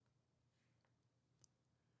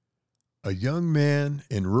A young man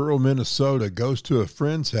in rural Minnesota goes to a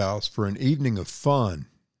friend's house for an evening of fun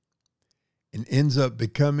and ends up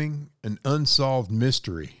becoming an unsolved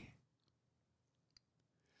mystery.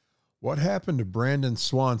 What happened to Brandon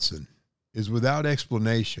Swanson is without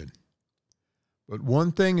explanation, but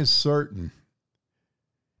one thing is certain: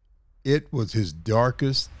 it was his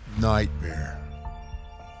darkest nightmare.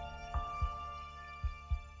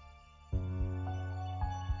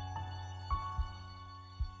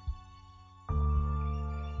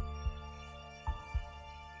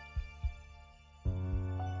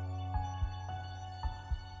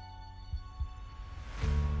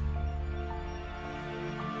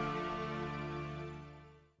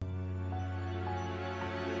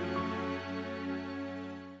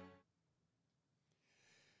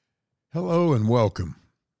 Hello and welcome.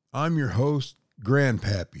 I'm your host,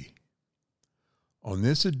 Grandpappy. On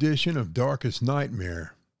this edition of Darkest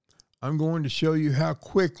Nightmare, I'm going to show you how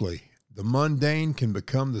quickly the mundane can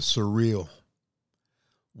become the surreal.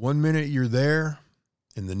 1 minute you're there,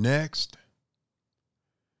 and the next,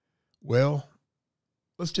 well,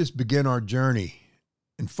 let's just begin our journey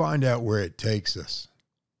and find out where it takes us.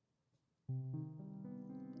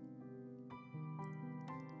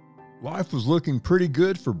 Life was looking pretty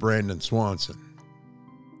good for Brandon Swanson.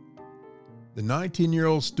 The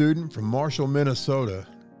 19-year-old student from Marshall, Minnesota,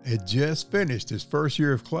 had just finished his first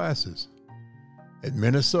year of classes at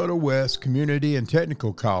Minnesota West Community and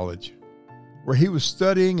Technical College, where he was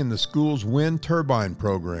studying in the school's wind turbine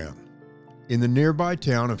program in the nearby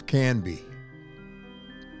town of Canby.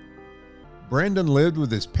 Brandon lived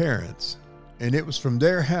with his parents, and it was from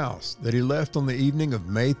their house that he left on the evening of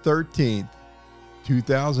May 13th,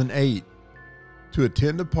 2008, to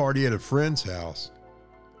attend a party at a friend's house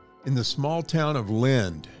in the small town of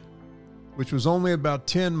Lind, which was only about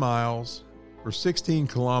 10 miles or 16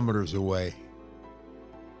 kilometers away.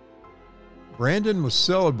 Brandon was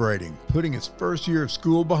celebrating putting his first year of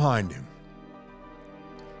school behind him.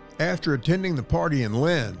 After attending the party in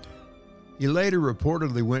Lind, he later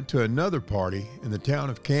reportedly went to another party in the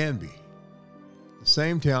town of Canby, the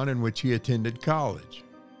same town in which he attended college.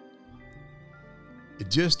 At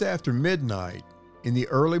just after midnight, in the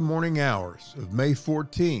early morning hours of May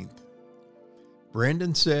 14th,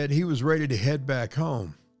 Brandon said he was ready to head back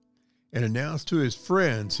home and announced to his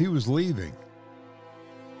friends he was leaving.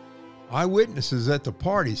 Eyewitnesses at the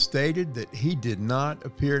party stated that he did not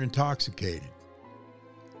appear intoxicated.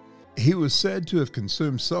 He was said to have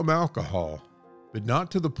consumed some alcohol, but not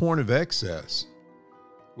to the point of excess,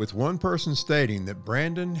 with one person stating that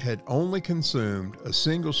Brandon had only consumed a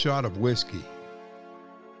single shot of whiskey.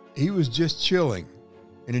 He was just chilling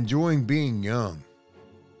and enjoying being young.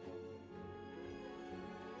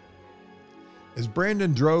 As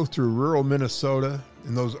Brandon drove through rural Minnesota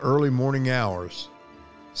in those early morning hours,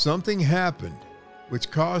 something happened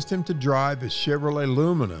which caused him to drive his Chevrolet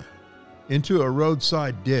Lumina into a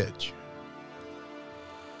roadside ditch.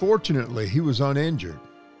 Fortunately, he was uninjured,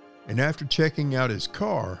 and after checking out his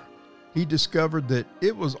car, he discovered that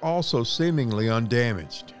it was also seemingly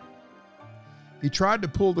undamaged. He tried to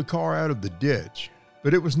pull the car out of the ditch,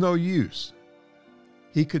 but it was no use.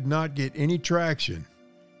 He could not get any traction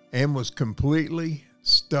and was completely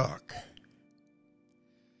stuck.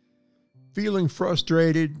 Feeling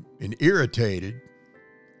frustrated and irritated,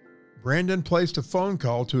 Brandon placed a phone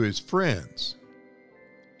call to his friends,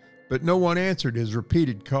 but no one answered his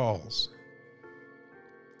repeated calls.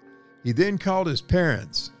 He then called his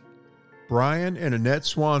parents, Brian and Annette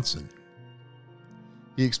Swanson.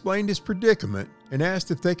 He explained his predicament and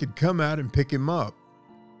asked if they could come out and pick him up.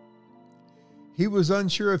 He was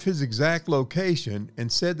unsure of his exact location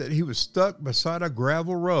and said that he was stuck beside a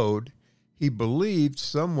gravel road he believed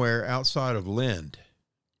somewhere outside of Lind.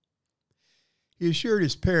 He assured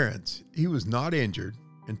his parents he was not injured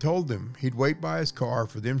and told them he'd wait by his car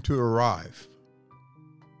for them to arrive.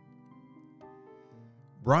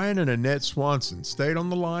 Brian and Annette Swanson stayed on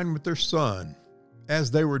the line with their son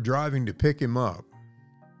as they were driving to pick him up.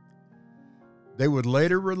 They would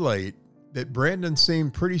later relate that Brandon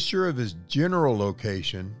seemed pretty sure of his general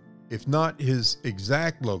location, if not his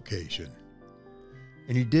exact location,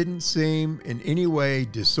 and he didn't seem in any way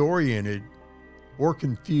disoriented or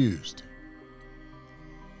confused.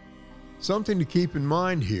 Something to keep in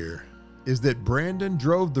mind here is that Brandon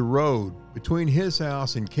drove the road between his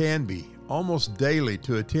house and Canby almost daily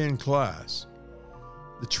to attend class.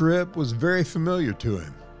 The trip was very familiar to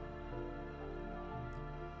him.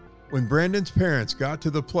 When Brandon's parents got to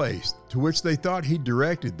the place to which they thought he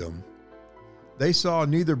directed them, they saw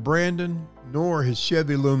neither Brandon nor his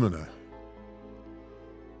Chevy Lumina.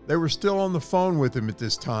 They were still on the phone with him at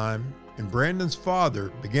this time, and Brandon's father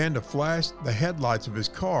began to flash the headlights of his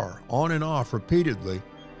car on and off repeatedly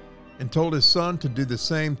and told his son to do the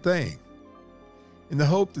same thing, in the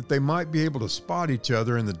hope that they might be able to spot each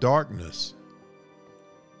other in the darkness.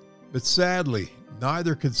 But sadly,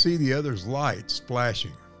 neither could see the other's lights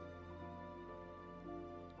flashing.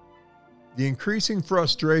 The increasing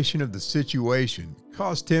frustration of the situation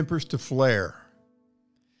caused tempers to flare,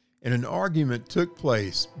 and an argument took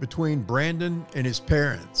place between Brandon and his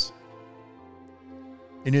parents.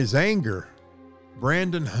 In his anger,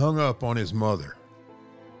 Brandon hung up on his mother.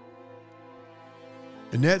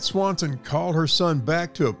 Annette Swanson called her son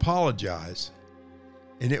back to apologize,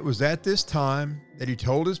 and it was at this time that he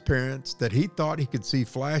told his parents that he thought he could see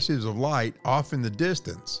flashes of light off in the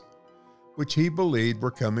distance, which he believed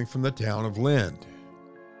were coming from the town of Lind.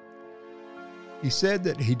 He said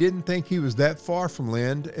that he didn't think he was that far from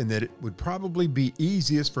Lind and that it would probably be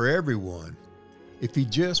easiest for everyone if he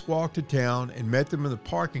just walked to town and met them in the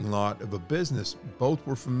parking lot of a business both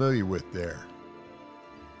were familiar with there.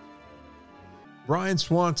 Brian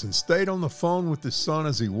Swanson stayed on the phone with his son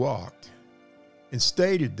as he walked and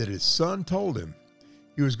stated that his son told him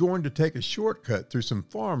he was going to take a shortcut through some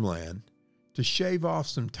farmland to shave off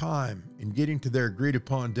some time in getting to their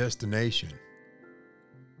agreed-upon destination.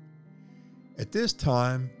 At this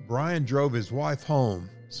time, Brian drove his wife home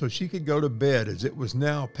so she could go to bed as it was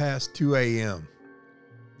now past 2 a.m.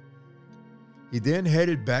 He then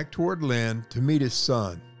headed back toward Lind to meet his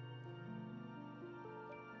son.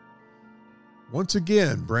 Once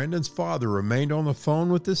again, Brandon's father remained on the phone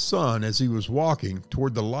with his son as he was walking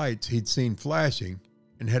toward the lights he'd seen flashing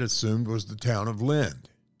and had assumed was the town of Lind.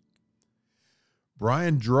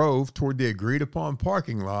 Brian drove toward the agreed-upon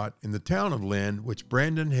parking lot in the town of Lind, which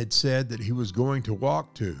Brandon had said that he was going to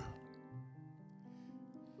walk to.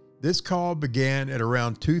 This call began at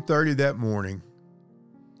around 2:30 that morning,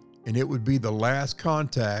 and it would be the last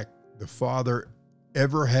contact the father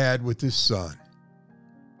ever had with his son.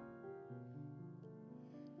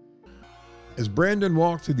 As Brandon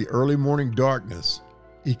walked through the early morning darkness,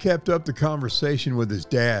 he kept up the conversation with his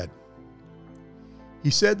dad. He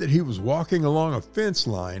said that he was walking along a fence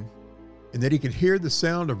line and that he could hear the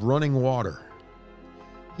sound of running water.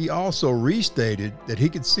 He also restated that he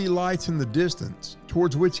could see lights in the distance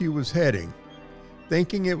towards which he was heading,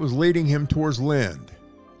 thinking it was leading him towards Lind,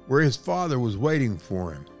 where his father was waiting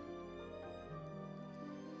for him.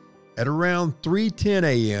 At around 3:10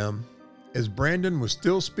 a.m., as Brandon was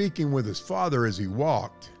still speaking with his father as he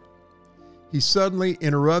walked, he suddenly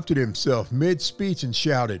interrupted himself mid-speech and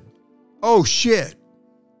shouted, "Oh shit!"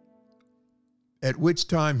 At which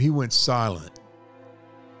time he went silent.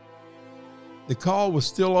 The call was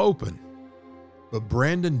still open, but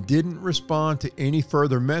Brandon didn't respond to any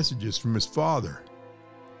further messages from his father.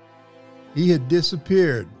 He had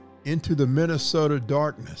disappeared into the Minnesota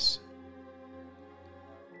darkness.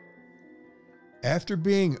 After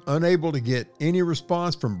being unable to get any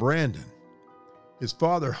response from Brandon, his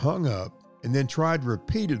father hung up and then tried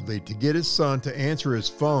repeatedly to get his son to answer his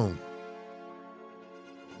phone.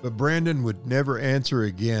 But Brandon would never answer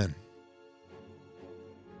again.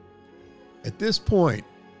 At this point,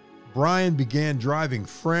 Brian began driving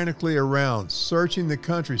frantically around, searching the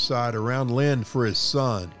countryside around Lind for his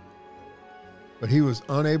son, but he was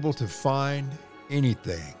unable to find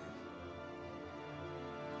anything.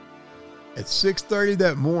 At 6:30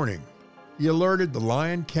 that morning, he alerted the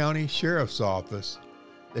Lyon County Sheriff's Office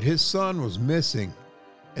that his son was missing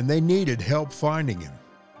and they needed help finding him.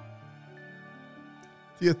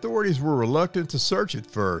 The authorities were reluctant to search at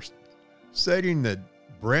first, stating that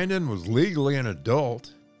Brandon was legally an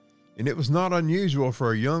adult and it was not unusual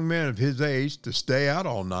for a young man of his age to stay out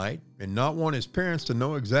all night and not want his parents to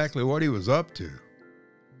know exactly what he was up to.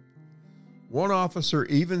 One officer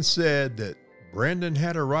even said that Brandon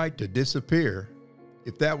had a right to disappear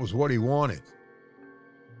if that was what he wanted.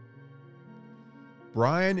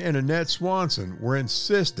 Brian and Annette Swanson were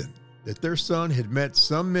insistent that their son had met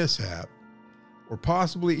some mishap or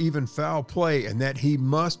possibly even foul play and that he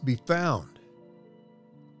must be found.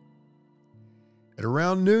 At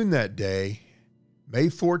around noon that day, May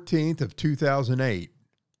 14th of 2008,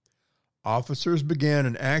 officers began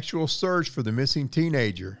an actual search for the missing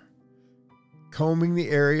teenager, combing the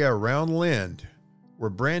area around Lind, where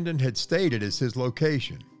Brandon had stated as his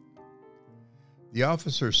location. The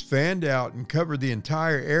officers fanned out and covered the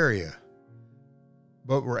entire area,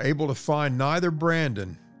 but were able to find neither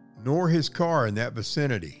Brandon nor his car in that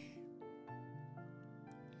vicinity.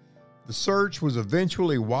 The search was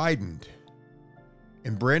eventually widened,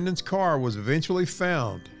 and Brandon's car was eventually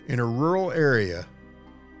found in a rural area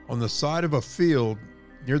on the side of a field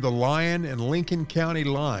near the Lyon and Lincoln County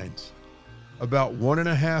lines, about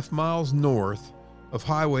 1.5 miles north of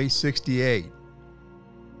Highway 68.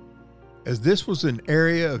 As this was an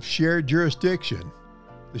area of shared jurisdiction,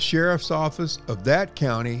 the sheriff's office of that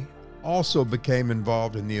county also became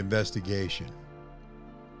involved in the investigation.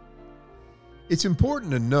 It's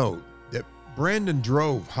important to note that Brandon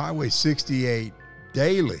drove Highway 68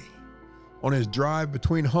 daily on his drive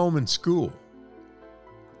between home and school.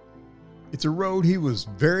 It's a road he was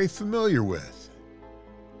very familiar with.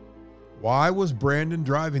 Why was Brandon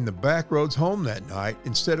driving the back roads home that night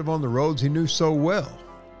instead of on the roads he knew so well?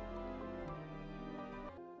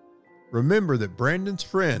 Remember that Brandon's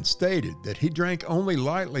friend stated that he drank only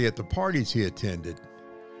lightly at the parties he attended,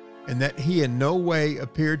 and that he in no way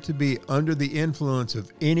appeared to be under the influence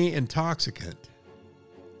of any intoxicant.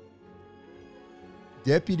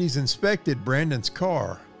 Deputies inspected Brandon's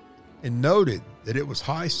car and noted that it was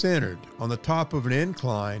high-centered on the top of an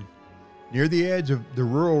incline near the edge of the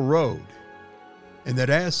rural road, and that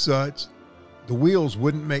as such, the wheels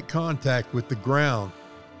wouldn't make contact with the ground,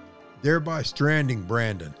 thereby stranding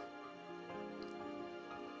Brandon.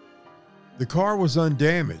 The car was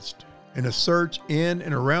undamaged, and a search in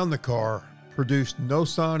and around the car produced no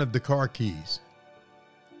sign of the car keys.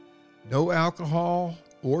 No alcohol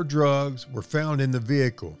or drugs were found in the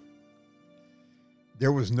vehicle.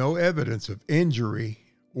 There was no evidence of injury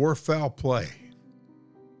or foul play.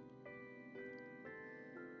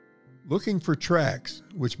 Looking for tracks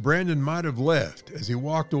which Brandon might have left as he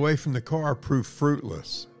walked away from the car proved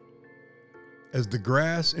fruitless, as the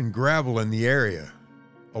grass and gravel in the area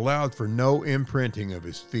allowed for no imprinting of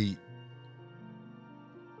his feet.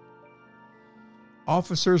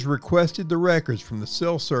 Officers requested the records from the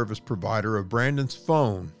cell service provider of Brandon's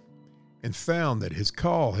phone and found that his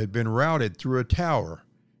call had been routed through a tower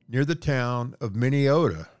near the town of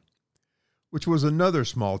Minneota, which was another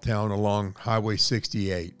small town along Highway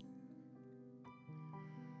 68.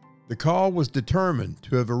 The call was determined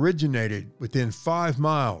to have originated within 5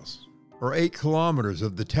 miles or 8 kilometers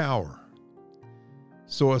of the tower,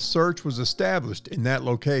 so a search was established in that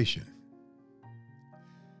location.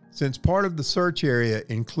 Since part of the search area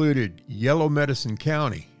included Yellow Medicine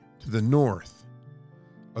County to the north,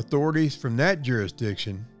 authorities from that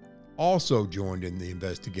jurisdiction also joined in the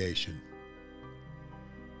investigation.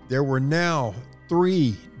 There were now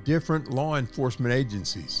 3 different law enforcement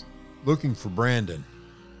agencies looking for Brandon.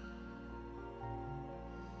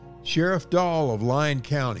 Sheriff Dahl of Lyon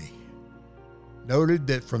County noted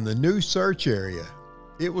that from the new search area,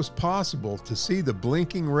 it was possible to see the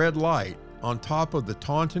blinking red light on top of the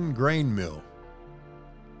Taunton grain mill.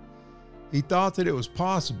 He thought that it was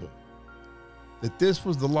possible that this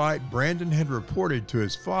was the light Brandon had reported to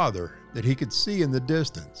his father that he could see in the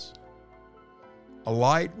distance, a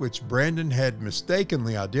light which Brandon had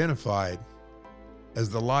mistakenly identified as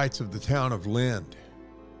the lights of the town of Lind.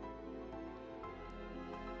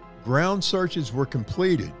 Ground searches were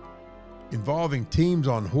completed, involving teams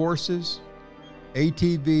on horses,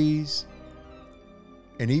 ATVs,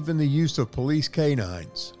 and even the use of police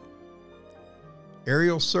canines.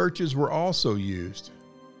 Aerial searches were also used,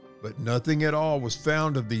 but nothing at all was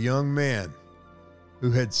found of the young man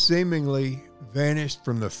who had seemingly vanished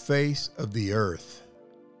from the face of the earth.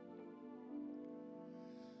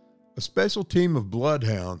 A special team of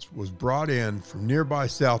bloodhounds was brought in from nearby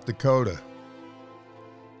South Dakota,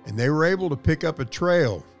 and they were able to pick up a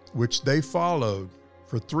trail which they followed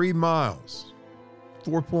for 3 miles,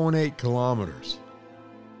 4.8 kilometers.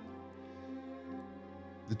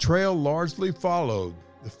 The trail largely followed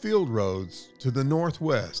the field roads to the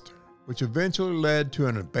northwest, which eventually led to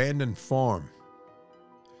an abandoned farm.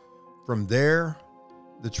 From there,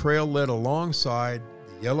 the trail led alongside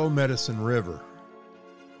the Yellow Medicine River.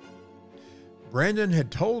 Brandon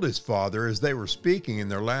had told his father as they were speaking in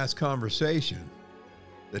their last conversation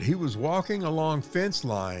that he was walking along fence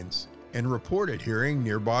lines and reported hearing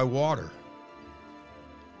nearby water.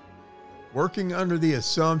 Working under the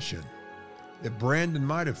assumption that Brandon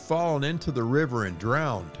might have fallen into the river and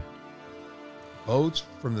drowned, boats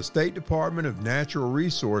from the State Department of Natural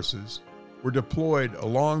Resources were deployed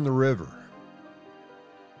along the river.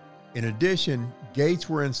 In addition, gates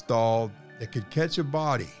were installed that could catch a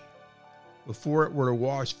body before it were to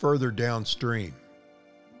wash further downstream.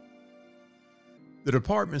 The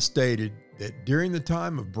department stated that during the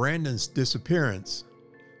time of Brandon's disappearance,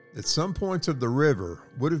 that some points of the river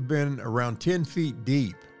would have been around 10 feet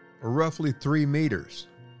deep, or roughly 3 meters,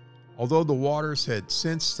 although the waters had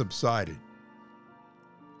since subsided.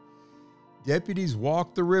 Deputies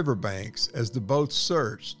walked the riverbanks as the boats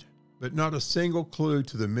searched, but not a single clue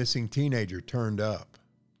to the missing teenager turned up.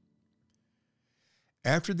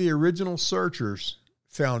 After the original searchers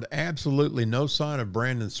found absolutely no sign of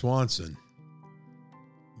Brandon Swanson,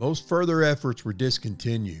 most further efforts were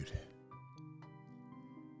discontinued.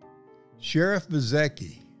 Sheriff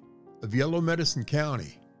Vizecki of Yellow Medicine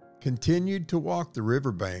County continued to walk the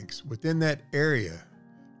riverbanks within that area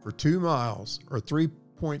for 2 miles or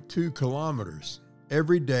 3.2 kilometers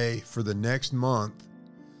every day for the next month,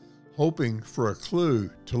 hoping for a clue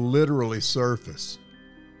to literally surface.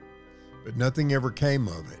 But nothing ever came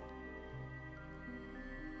of it.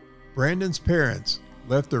 Brandon's parents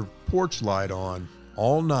left their porch light on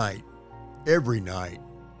all night, every night,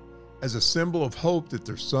 as a symbol of hope that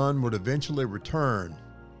their son would eventually return,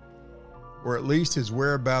 or at least his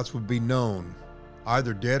whereabouts would be known,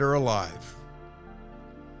 either dead or alive.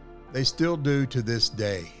 They still do to this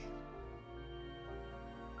day.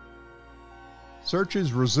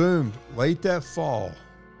 Searches resumed late that fall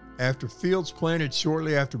after fields planted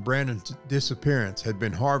shortly after Brandon's disappearance had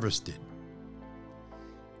been harvested.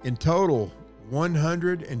 In total,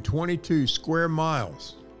 122 square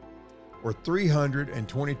miles, or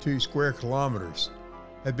 322 square kilometers,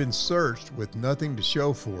 had been searched with nothing to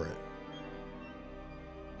show for it.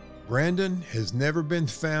 Brandon has never been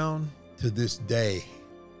found to this day.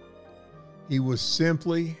 He was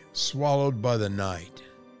simply swallowed by the night.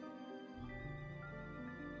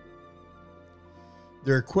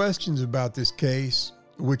 There are questions about this case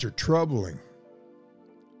which are troubling.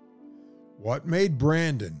 What made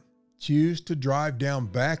Brandon choose to drive down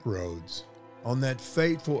back roads on that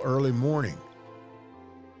fateful early morning?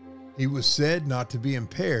 He was said not to be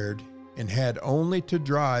impaired and had only to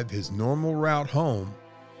drive his normal route home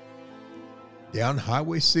down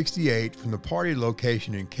Highway 68 from the party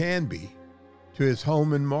location in Canby to his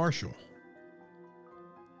home in Marshall.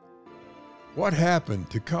 What happened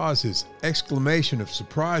to cause his exclamation of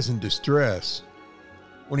surprise and distress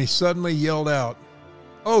when he suddenly yelled out,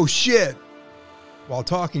 "Oh shit!" while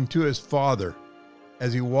talking to his father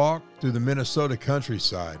as he walked through the Minnesota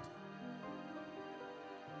countryside?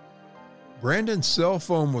 Brandon's cell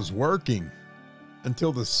phone was working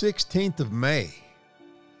until the 16th of May,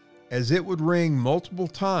 as it would ring multiple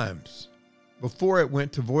times before it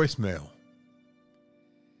went to voicemail.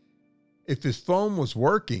 If his phone was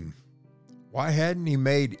working, why hadn't he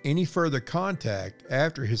made any further contact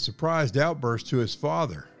after his surprised outburst to his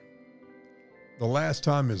father, the last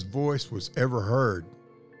time his voice was ever heard?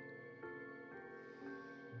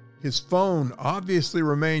 His phone obviously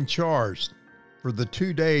remained charged for the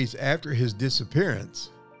 2 days after his disappearance,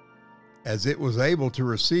 as it was able to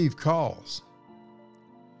receive calls.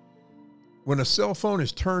 When a cell phone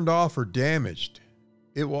is turned off or damaged,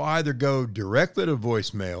 it will either go directly to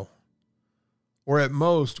voicemail or at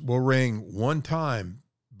most will ring one time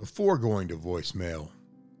before going to voicemail.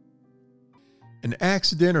 An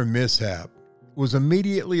accident or mishap was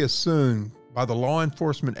immediately assumed by the law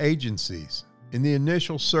enforcement agencies in the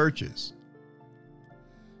initial searches.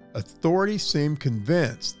 Authorities seemed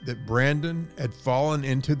convinced that Brandon had fallen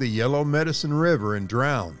into the Yellow Medicine River and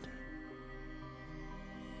drowned.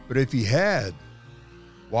 But if he had,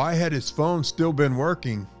 why had his phone still been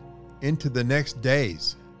working into the next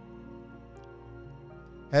days?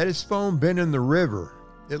 Had his phone been in the river,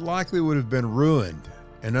 it likely would have been ruined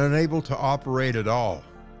and unable to operate at all.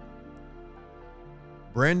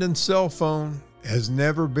 Brandon's cell phone has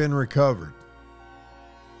never been recovered.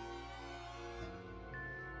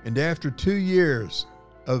 And after 2 years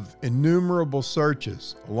of innumerable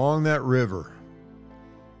searches along that river,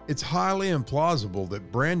 it's highly implausible that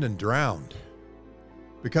Brandon drowned,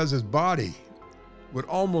 because his body would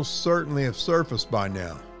almost certainly have surfaced by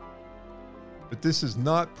now. But this is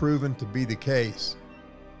not proven to be the case.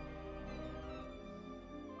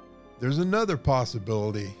 There's another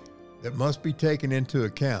possibility that must be taken into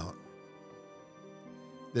account: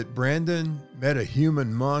 that Brandon met a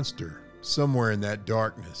human monster somewhere in that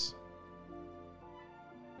darkness.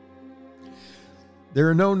 There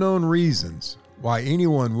are no known reasons why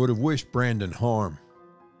anyone would have wished Brandon harm,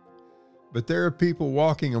 but there are people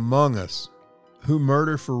walking among us who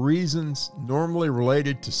murder for reasons normally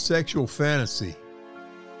related to sexual fantasy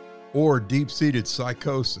or deep-seated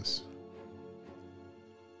psychosis.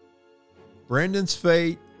 Brandon's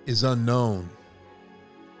fate is unknown,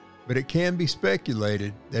 but it can be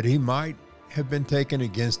speculated that he might have been taken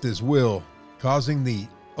against his will, causing the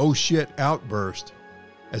 "oh shit" outburst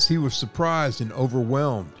as he was surprised and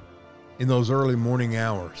overwhelmed in those early morning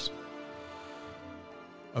hours.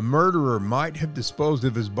 A murderer might have disposed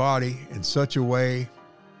of his body in such a way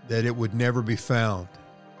that it would never be found.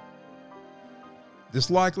 This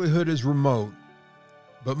likelihood is remote,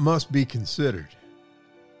 but must be considered.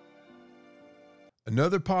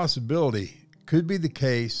 Another possibility could be the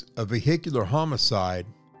case of vehicular homicide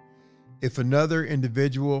if another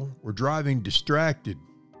individual were driving distracted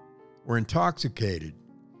or intoxicated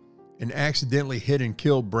and accidentally hit and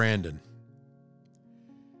killed Brandon.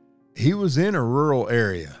 He was in a rural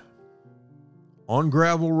area, on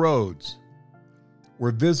gravel roads,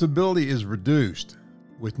 where visibility is reduced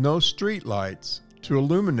with no street lights to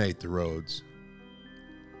illuminate the roads.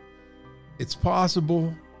 It's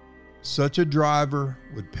possible such a driver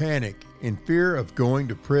would panic in fear of going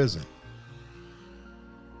to prison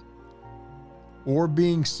or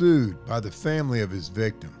being sued by the family of his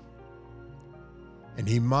victim, and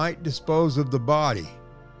he might dispose of the body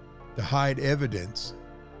to hide evidence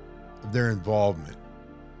of their involvement.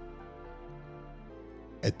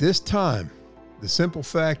 At this time, the simple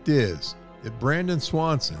fact is that Brandon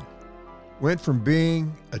Swanson went from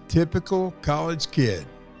being a typical college kid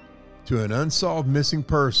to an unsolved missing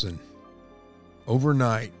person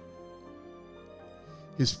overnight.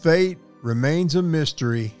 His fate remains a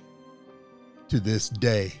mystery to this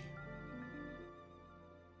day.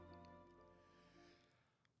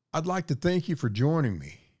 I'd like to thank you for joining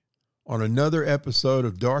me on another episode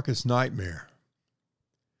of Darkest Nightmare.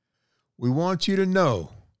 We want you to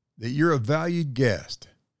know that you're a valued guest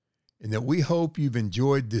and that we hope you've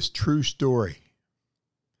enjoyed this true story.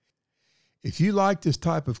 If you like this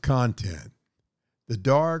type of content, the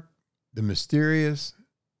dark, the mysterious,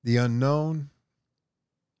 the unknown,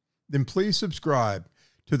 then please subscribe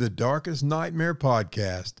to the Darkest Nightmare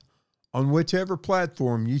podcast on whichever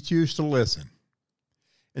platform you choose to listen.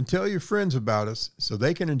 And tell your friends about us so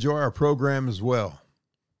they can enjoy our program as well.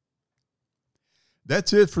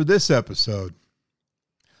 That's it for this episode.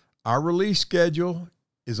 Our release schedule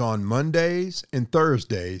is on Mondays and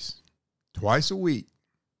Thursdays, twice a week.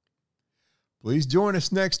 Please join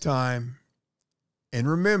us next time. And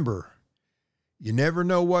remember, you never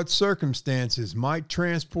know what circumstances might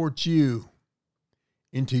transport you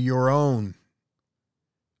into your own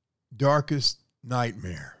darkest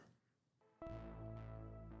nightmare.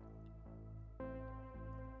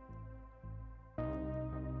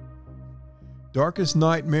 Darkest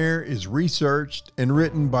Nightmare is researched and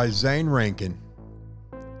written by Zane Rankin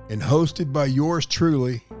and hosted by yours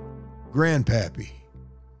truly, Grandpappy.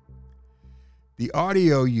 The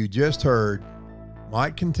audio you just heard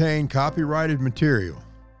might contain copyrighted material.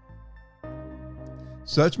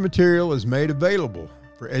 Such material is made available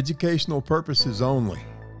for educational purposes only.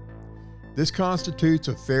 This constitutes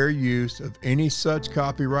a fair use of any such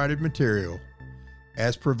copyrighted material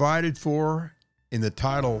as provided for in the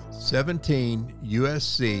Title 17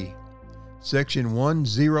 U.S.C. Section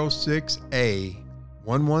 106A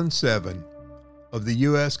 117 of the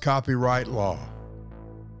U.S. Copyright Law.